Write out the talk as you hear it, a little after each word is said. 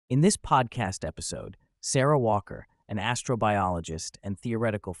In this podcast episode, Sara Walker, an astrobiologist and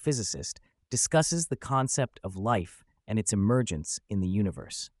theoretical physicist, discusses the concept of life and its emergence in the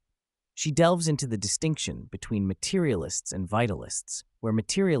universe. She delves into the distinction between materialists and vitalists, where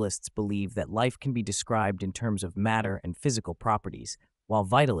materialists believe that life can be described in terms of matter and physical properties, while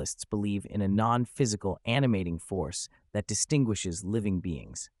vitalists believe in a non-physical animating force that distinguishes living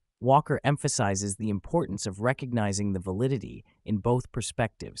beings. Walker emphasizes the importance of recognizing the validity in both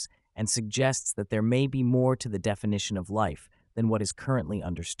perspectives and suggests that there may be more to the definition of life than what is currently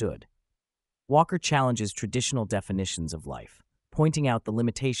understood. Walker challenges traditional definitions of life, pointing out the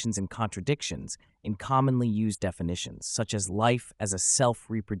limitations and contradictions in commonly used definitions, such as life as a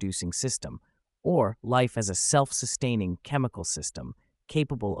self-reproducing system or life as a self-sustaining chemical system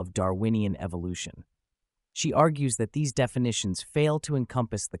capable of Darwinian evolution. She argues that these definitions fail to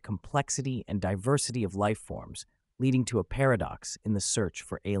encompass the complexity and diversity of life forms, leading to a paradox in the search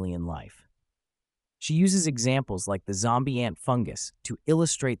for alien life. She uses examples like the zombie ant fungus to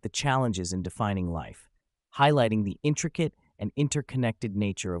illustrate the challenges in defining life, highlighting the intricate and interconnected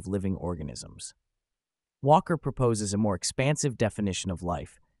nature of living organisms. Walker proposes a more expansive definition of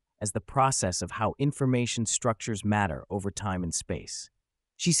life as the process of how information structures matter over time and space.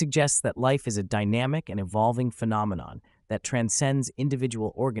 She suggests that life is a dynamic and evolving phenomenon that transcends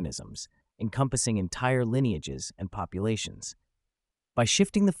individual organisms, encompassing entire lineages and populations. By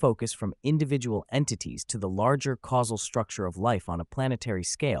shifting the focus from individual entities to the larger causal structure of life on a planetary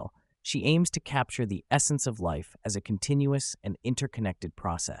scale, she aims to capture the essence of life as a continuous and interconnected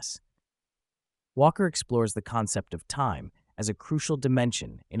process. Walker explores the concept of time as a crucial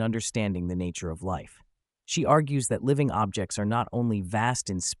dimension in understanding the nature of life. She argues that living objects are not only vast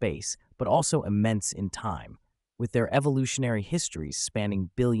in space, but also immense in time, with their evolutionary histories spanning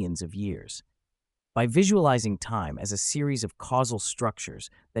billions of years. By visualizing time as a series of causal structures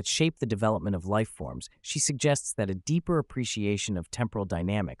that shape the development of life forms, she suggests that a deeper appreciation of temporal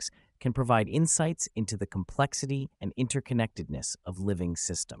dynamics can provide insights into the complexity and interconnectedness of living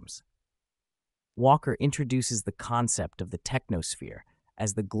systems. Walker introduces the concept of the Technosphere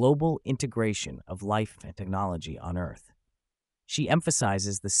as the global integration of life and technology on Earth. She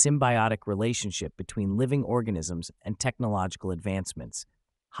emphasizes the symbiotic relationship between living organisms and technological advancements,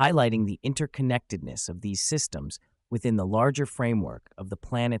 highlighting the interconnectedness of these systems within the larger framework of the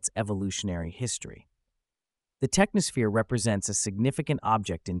planet's evolutionary history. The Technosphere represents a significant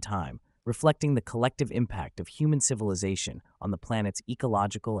object in time, reflecting the collective impact of human civilization on the planet's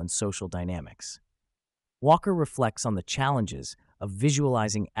ecological and social dynamics. Walker reflects on the challenges of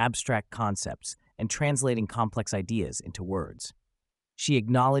visualizing abstract concepts and translating complex ideas into words. She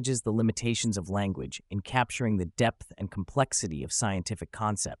acknowledges the limitations of language in capturing the depth and complexity of scientific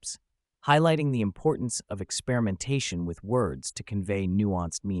concepts, highlighting the importance of experimentation with words to convey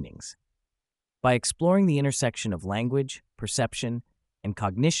nuanced meanings. By exploring the intersection of language, perception, and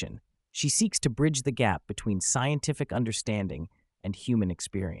cognition, she seeks to bridge the gap between scientific understanding and human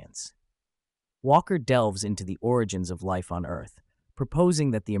experience. Walker delves into the origins of life on Earth,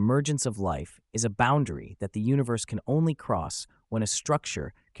 proposing that the emergence of life is a boundary that the universe can only cross when a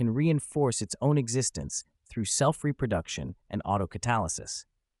structure can reinforce its own existence through self-reproduction and autocatalysis.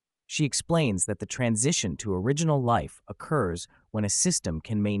 She explains that the transition to original life occurs when a system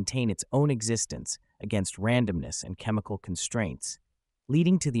can maintain its own existence against randomness and chemical constraints,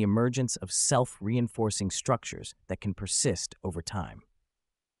 leading to the emergence of self-reinforcing structures that can persist over time.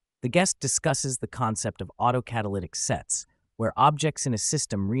 The guest discusses the concept of autocatalytic sets, where objects in a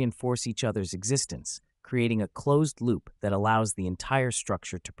system reinforce each other's existence, creating a closed loop that allows the entire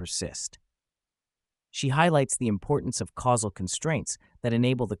structure to persist. She highlights the importance of causal constraints that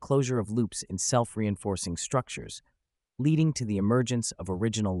enable the closure of loops in self-reinforcing structures, leading to the emergence of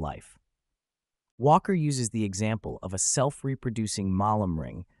original life. Walker uses the example of a self-reproducing Malm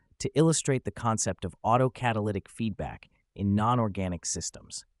ring to illustrate the concept of autocatalytic feedback in non-organic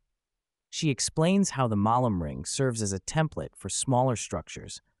systems. She explains how the Malm ring serves as a template for smaller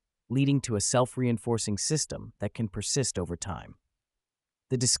structures, leading to a self-reinforcing system that can persist over time.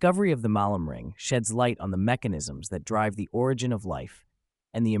 The discovery of the Malm ring sheds light on the mechanisms that drive the origin of life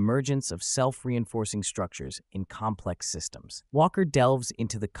and the emergence of self-reinforcing structures in complex systems. Walker delves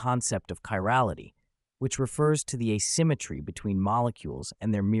into the concept of chirality, which refers to the asymmetry between molecules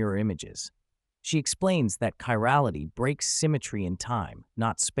and their mirror images. She explains that chirality breaks symmetry in time,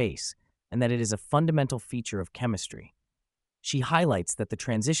 not space, and that it is a fundamental feature of chemistry. She highlights that the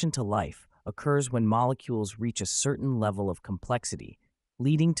transition to life occurs when molecules reach a certain level of complexity,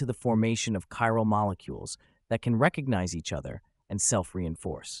 leading to the formation of chiral molecules that can recognize each other and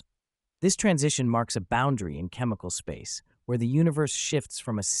self-reinforce. This transition marks a boundary in chemical space, where the universe shifts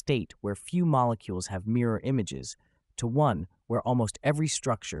from a state where few molecules have mirror images to one where almost every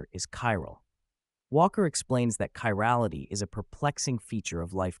structure is chiral. Walker explains that chirality is a perplexing feature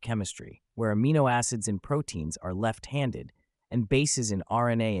of life chemistry, where amino acids in proteins are left-handed and bases in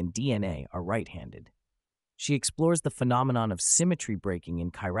RNA and DNA are right-handed. She explores the phenomenon of symmetry breaking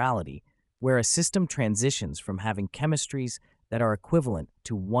in chirality, where a system transitions from having chemistries that are equivalent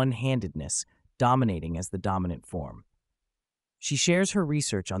to one-handedness dominating as the dominant form. She shares her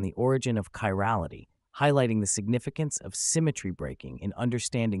research on the origin of chirality, highlighting the significance of symmetry breaking in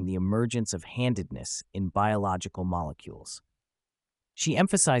understanding the emergence of handedness in biological molecules. She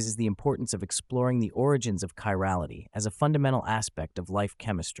emphasizes the importance of exploring the origins of chirality as a fundamental aspect of life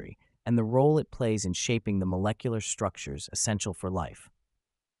chemistry and the role it plays in shaping the molecular structures essential for life.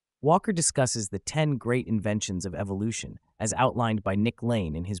 Walker discusses the 10 great inventions of evolution as outlined by Nick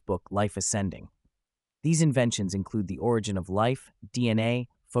Lane in his book Life Ascending. These inventions include the origin of life, DNA,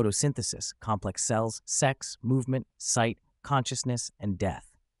 photosynthesis, complex cells, sex, movement, sight, consciousness, and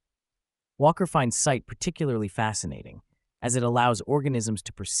death. Walker finds sight particularly fascinating, as it allows organisms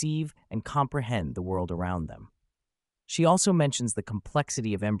to perceive and comprehend the world around them. She also mentions the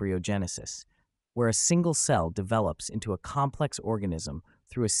complexity of embryogenesis, where a single cell develops into a complex organism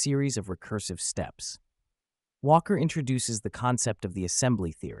through a series of recursive steps. Walker introduces the concept of the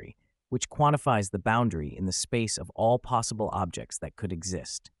assembly theory, which quantifies the boundary in the space of all possible objects that could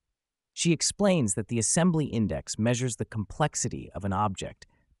exist. She explains that the assembly index measures the complexity of an object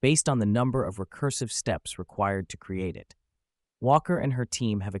based on the number of recursive steps required to create it. Walker and her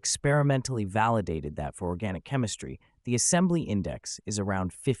team have experimentally validated that for organic chemistry, the assembly index is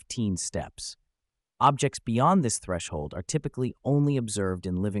around 15 steps. Objects beyond this threshold are typically only observed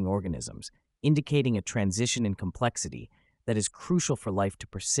in living organisms, indicating a transition in complexity that is crucial for life to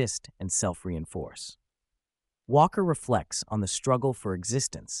persist and self-reinforce. Walker reflects on the struggle for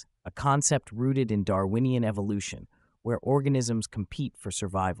existence, a concept rooted in Darwinian evolution, where organisms compete for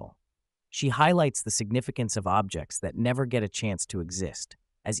survival. She highlights the significance of objects that never get a chance to exist,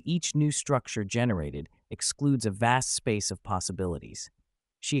 as each new structure generated excludes a vast space of possibilities.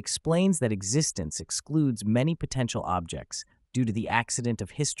 She explains that existence excludes many potential objects due to the accident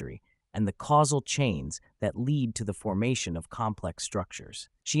of history and the causal chains that lead to the formation of complex structures.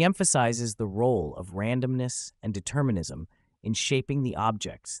 She emphasizes the role of randomness and determinism in shaping the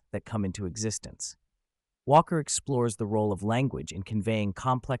objects that come into existence. Walker explores the role of language in conveying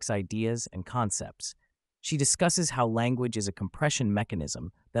complex ideas and concepts. She discusses how language is a compression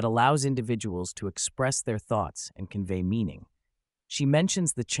mechanism that allows individuals to express their thoughts and convey meaning. She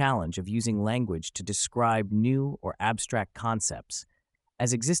mentions the challenge of using language to describe new or abstract concepts,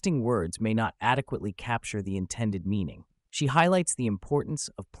 as existing words may not adequately capture the intended meaning. She highlights the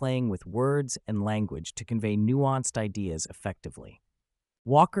importance of playing with words and language to convey nuanced ideas effectively.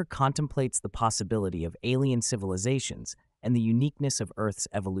 Walker contemplates the possibility of alien civilizations and the uniqueness of Earth's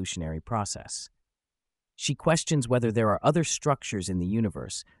evolutionary process. She questions whether there are other structures in the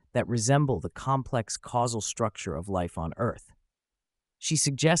universe that resemble the complex causal structure of life on Earth. She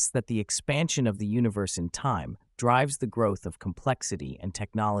suggests that the expansion of the universe in time drives the growth of complexity and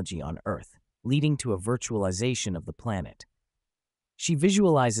technology on Earth, leading to a virtualization of the planet. She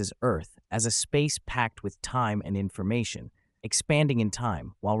visualizes Earth as a space packed with time and information, expanding in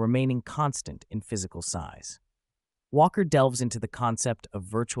time while remaining constant in physical size. Walker delves into the concept of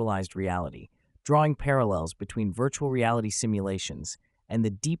virtualized reality, drawing parallels between virtual reality simulations and the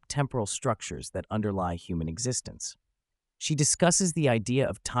deep temporal structures that underlie human existence. She discusses the idea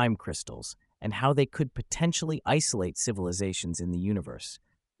of time crystals and how they could potentially isolate civilizations in the universe,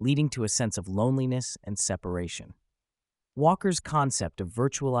 leading to a sense of loneliness and separation. Walker's concept of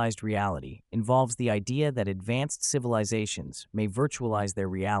virtualized reality involves the idea that advanced civilizations may virtualize their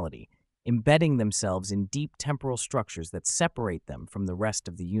reality, embedding themselves in deep temporal structures that separate them from the rest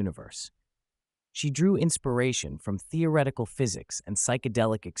of the universe. She drew inspiration from theoretical physics and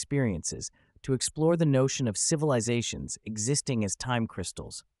psychedelic experiences to explore the notion of civilizations existing as time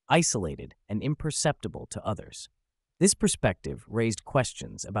crystals, isolated and imperceptible to others. This perspective raised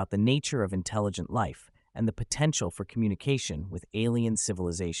questions about the nature of intelligent life and the potential for communication with alien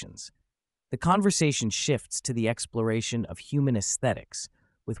civilizations. The conversation shifts to the exploration of human aesthetics,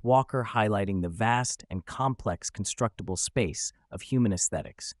 with Walker highlighting the vast and complex constructible space of human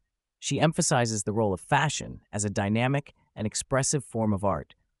aesthetics. She emphasizes the role of fashion as a dynamic and expressive form of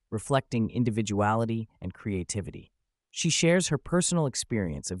art, reflecting individuality and creativity. She shares her personal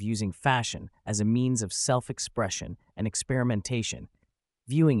experience of using fashion as a means of self-expression and experimentation,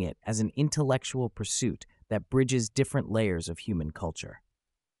 viewing it as an intellectual pursuit that bridges different layers of human culture.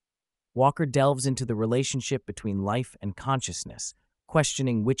 Walker delves into the relationship between life and consciousness,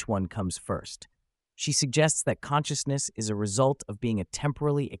 questioning which one comes first. She suggests that consciousness is a result of being a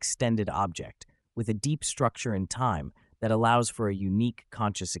temporally extended object, with a deep structure in time that allows for a unique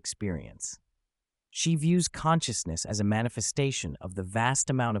conscious experience. She views consciousness as a manifestation of the vast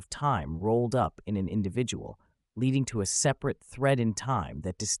amount of time rolled up in an individual, leading to a separate thread in time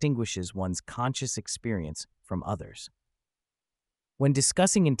that distinguishes one's conscious experience from others. When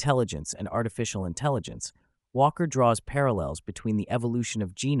discussing intelligence and artificial intelligence, Walker draws parallels between the evolution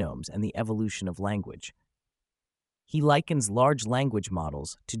of genomes and the evolution of language. He likens large language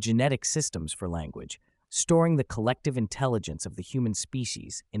models to genetic systems for language, storing the collective intelligence of the human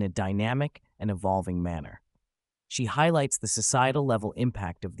species in a dynamic and evolving manner. She highlights the societal-level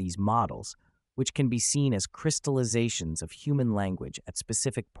impact of these models, which can be seen as crystallizations of human language at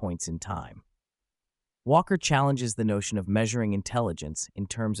specific points in time. Walker challenges the notion of measuring intelligence in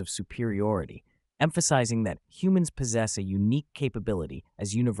terms of superiority, emphasizing that humans possess a unique capability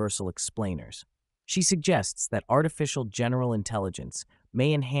as universal explainers. She suggests that artificial general intelligence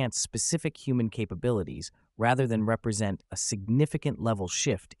may enhance specific human capabilities rather than represent a significant level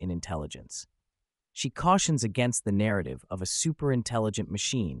shift in intelligence. She cautions against the narrative of a superintelligent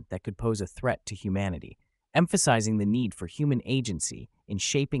machine that could pose a threat to humanity, emphasizing the need for human agency in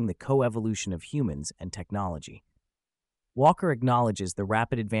shaping the coevolution of humans and technology. Walker acknowledges the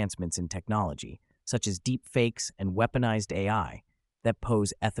rapid advancements in technology, such as deepfakes and weaponized AI, that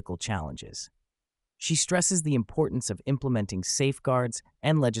pose ethical challenges. She stresses the importance of implementing safeguards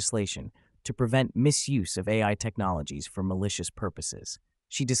and legislation to prevent misuse of AI technologies for malicious purposes.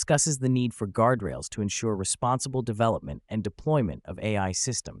 She discusses the need for guardrails to ensure responsible development and deployment of AI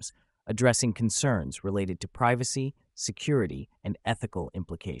systems, addressing concerns related to privacy, security, and ethical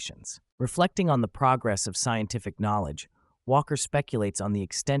implications. Reflecting on the progress of scientific knowledge, Walker speculates on the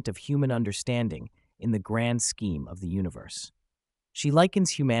extent of human understanding in the grand scheme of the universe. She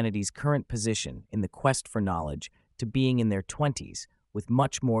likens humanity's current position in the quest for knowledge to being in their 20s, with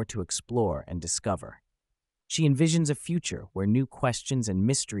much more to explore and discover. She envisions a future where new questions and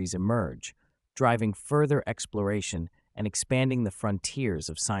mysteries emerge, driving further exploration and expanding the frontiers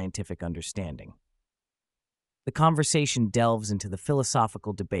of scientific understanding. The conversation delves into the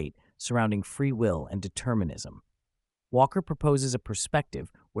philosophical debate surrounding free will and determinism. Walker proposes a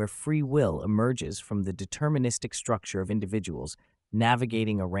perspective where free will emerges from the deterministic structure of individuals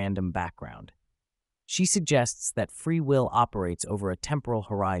navigating a random background. She suggests that free will operates over a temporal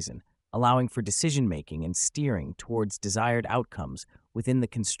horizon, allowing for decision-making and steering towards desired outcomes within the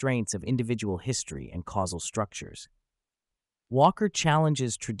constraints of individual history and causal structures. Walker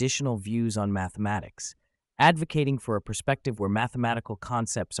challenges traditional views on mathematics, advocating for a perspective where mathematical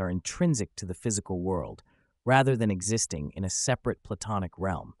concepts are intrinsic to the physical world, rather than existing in a separate Platonic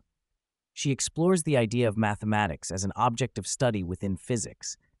realm. She explores the idea of mathematics as an object of study within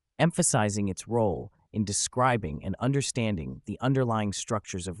physics, emphasizing its role in describing and understanding the underlying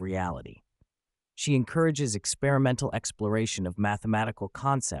structures of reality. She encourages experimental exploration of mathematical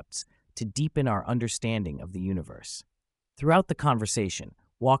concepts to deepen our understanding of the universe. Throughout the conversation,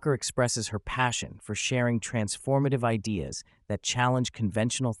 Walker expresses her passion for sharing transformative ideas that challenge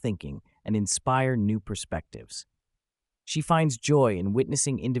conventional thinking and inspire new perspectives. She finds joy in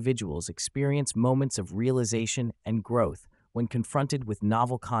witnessing individuals experience moments of realization and growth when confronted with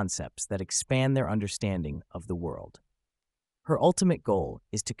novel concepts that expand their understanding of the world. Her ultimate goal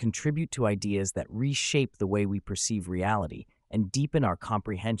is to contribute to ideas that reshape the way we perceive reality and deepen our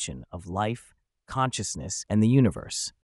comprehension of life, consciousness, and the universe.